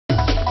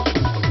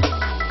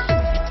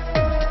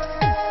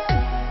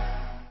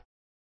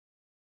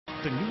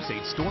News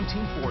 8 Storm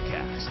Team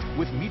forecast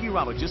with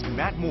meteorologist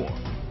Matt Moore.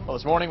 Well,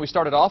 this morning we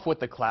started off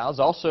with the clouds,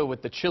 also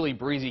with the chilly,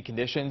 breezy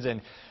conditions,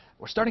 and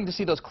we're starting to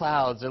see those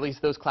clouds, at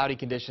least those cloudy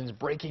conditions,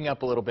 breaking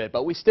up a little bit.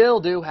 But we still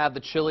do have the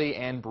chilly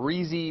and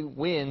breezy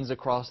winds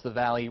across the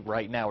valley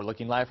right now. We're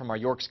looking live from our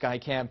York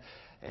Skycam.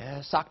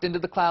 Socked into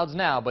the clouds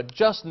now, but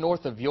just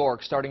north of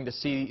York, starting to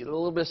see a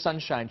little bit of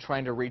sunshine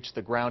trying to reach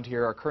the ground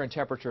here. Our current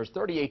temperature is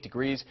 38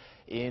 degrees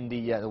in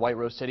the White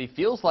Rose City.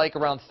 Feels like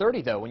around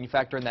 30, though, when you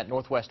factor in that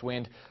northwest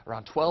wind,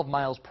 around 12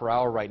 miles per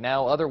hour right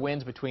now. Other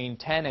winds between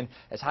 10 and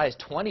as high as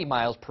 20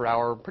 miles per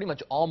hour pretty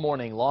much all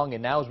morning long,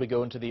 and now as we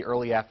go into the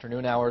early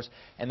afternoon hours.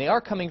 And they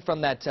are coming from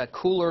that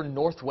cooler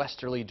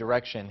northwesterly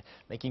direction,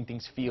 making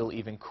things feel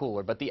even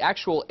cooler. But the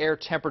actual air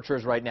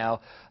temperatures right now,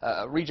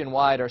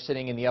 region-wide, are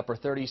sitting in the upper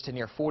 30s to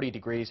near 40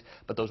 degrees,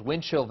 but those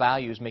wind chill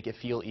values make it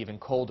feel even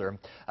colder.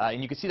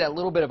 And you can see that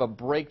little bit of a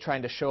break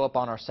trying to show up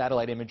on our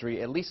satellite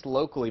imagery, at least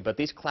locally, but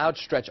these clouds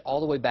stretch all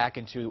the way back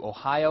into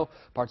Ohio,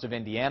 parts of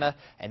Indiana,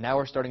 and now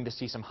we're starting to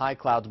see some high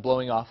clouds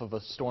blowing off of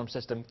a storm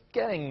system,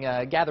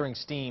 gathering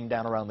steam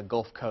down around the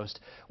Gulf Coast.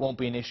 Won't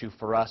be an issue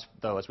for us,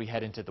 though, as we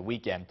head into the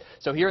weekend.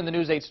 So here in the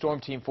News 8 Storm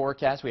Team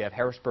forecast, we have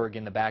Harrisburg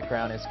in the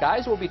background, and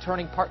skies will be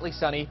turning partly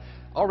sunny.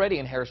 Already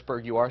in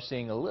Harrisburg, you are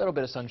seeing a little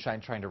bit of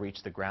sunshine trying to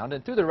reach the ground,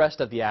 and through the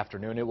rest of the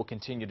afternoon, it will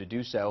continue to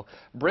do so.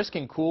 Brisk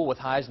and cool with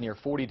highs near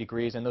 40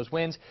 degrees, and those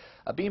winds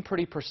being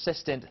pretty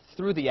persistent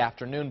through the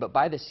afternoon, but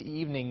by this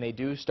evening, they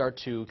do start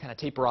to kind of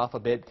taper off a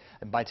bit.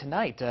 And by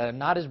tonight,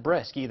 not as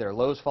brisk either.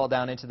 Lows fall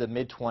down into the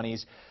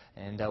mid-20s.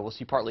 And we'll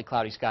see partly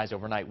cloudy skies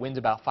overnight. Winds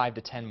about 5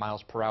 to 10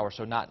 miles per hour,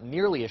 so not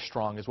nearly as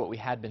strong as what we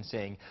had been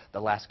seeing the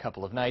last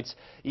couple of nights.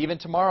 Even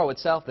tomorrow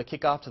itself, the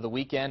kickoff to the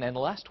weekend and the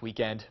last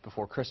weekend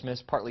before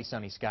Christmas, partly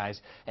sunny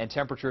skies and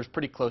temperatures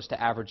pretty close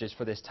to averages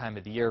for this time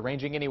of the year,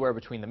 ranging anywhere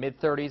between the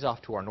mid-30s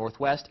off to our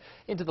northwest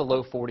into the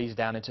low 40s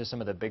down into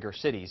some of the bigger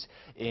cities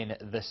in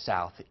the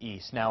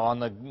southeast. Now on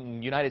the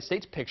United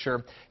States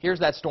picture, here's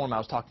that storm I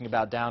was talking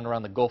about down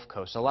around the Gulf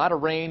Coast. A lot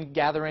of rain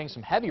gathering,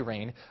 some heavy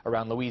rain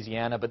around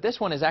Louisiana, but this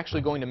one is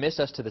actually going to miss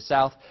us to the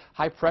south.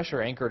 High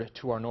pressure anchored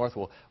to our north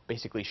will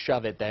basically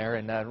shove it there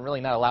and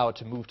really not allow it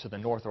to move to the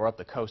north or up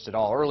the coast at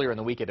all. Earlier in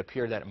the week it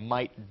appeared that it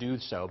might do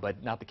so,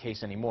 but not the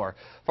case anymore.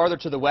 Farther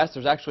to the west,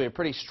 there's actually a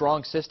pretty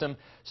strong system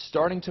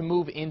starting to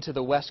move into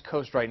the west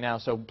coast right now,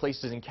 so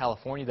places in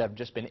California that have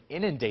just been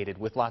inundated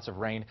with lots of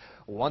rain,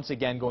 once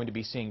again going to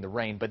be seeing the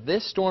rain. But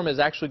this storm is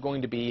actually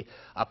going to be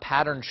a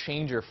pattern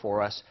changer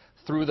for us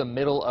through the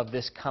middle of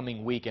this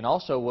coming week, and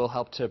also will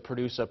help to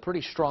produce a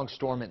pretty strong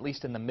storm, at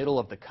least in the middle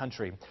of the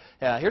country.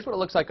 Here's what it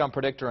looks like on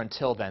Predictor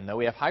until then, though.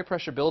 We have high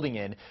pressure building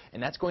in,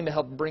 and that's going to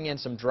help bring in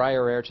some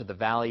drier air to the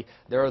valley.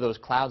 There are those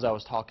clouds I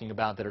was talking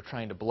about that are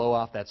trying to blow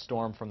off that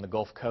storm from the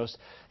Gulf Coast,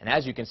 and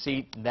as you can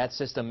see, that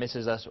system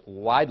misses us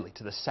widely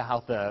to the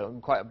south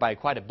by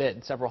quite a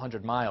bit, several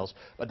hundred miles.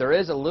 But there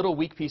is a little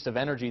weak piece of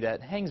energy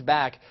that hangs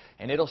back,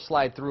 and it'll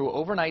slide through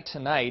overnight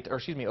tonight, or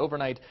excuse me,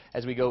 overnight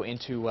as we go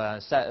into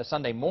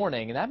Sunday morning.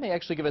 And that may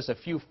actually give us a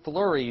few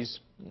flurries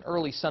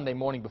early Sunday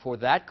morning before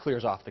that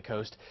clears off the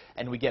coast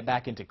and we get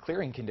back into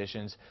clearing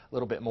conditions, a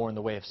little bit more in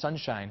the way of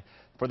sunshine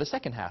for the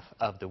second half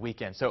of the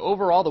weekend. So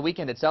overall, the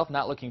weekend itself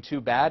not looking too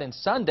bad, and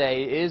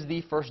Sunday is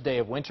the first day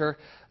of winter.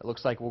 It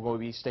looks like we're going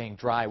to be staying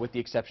dry with the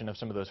exception of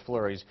some of those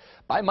flurries.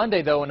 By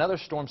Monday, though, another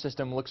storm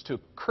system looks to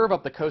curve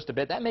up the coast a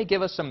bit. That may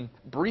give us some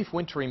brief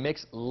wintry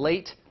mix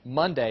late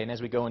Monday, and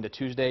as we go into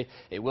Tuesday,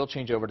 it will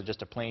change over to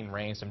just a plain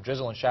rain, some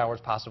drizzle and showers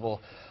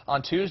possible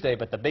on Tuesday,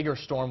 but the bigger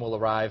storm will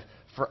arrive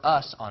for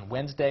us on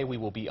Wednesday. We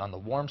will be on the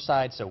warm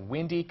side, so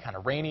windy, kind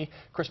of rainy.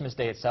 Christmas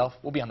Day itself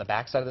will be on the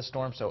backside of the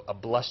storm, so a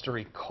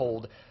blustery,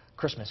 cold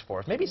Christmas for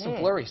us. Maybe some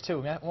flurries,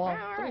 too. Well,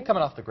 right.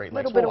 Coming off the Great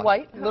Lakes. A little bit of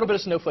white. A little bit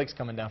of snowflakes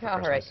coming down for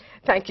Christmas. All right.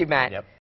 Thank you, Matt. Yep.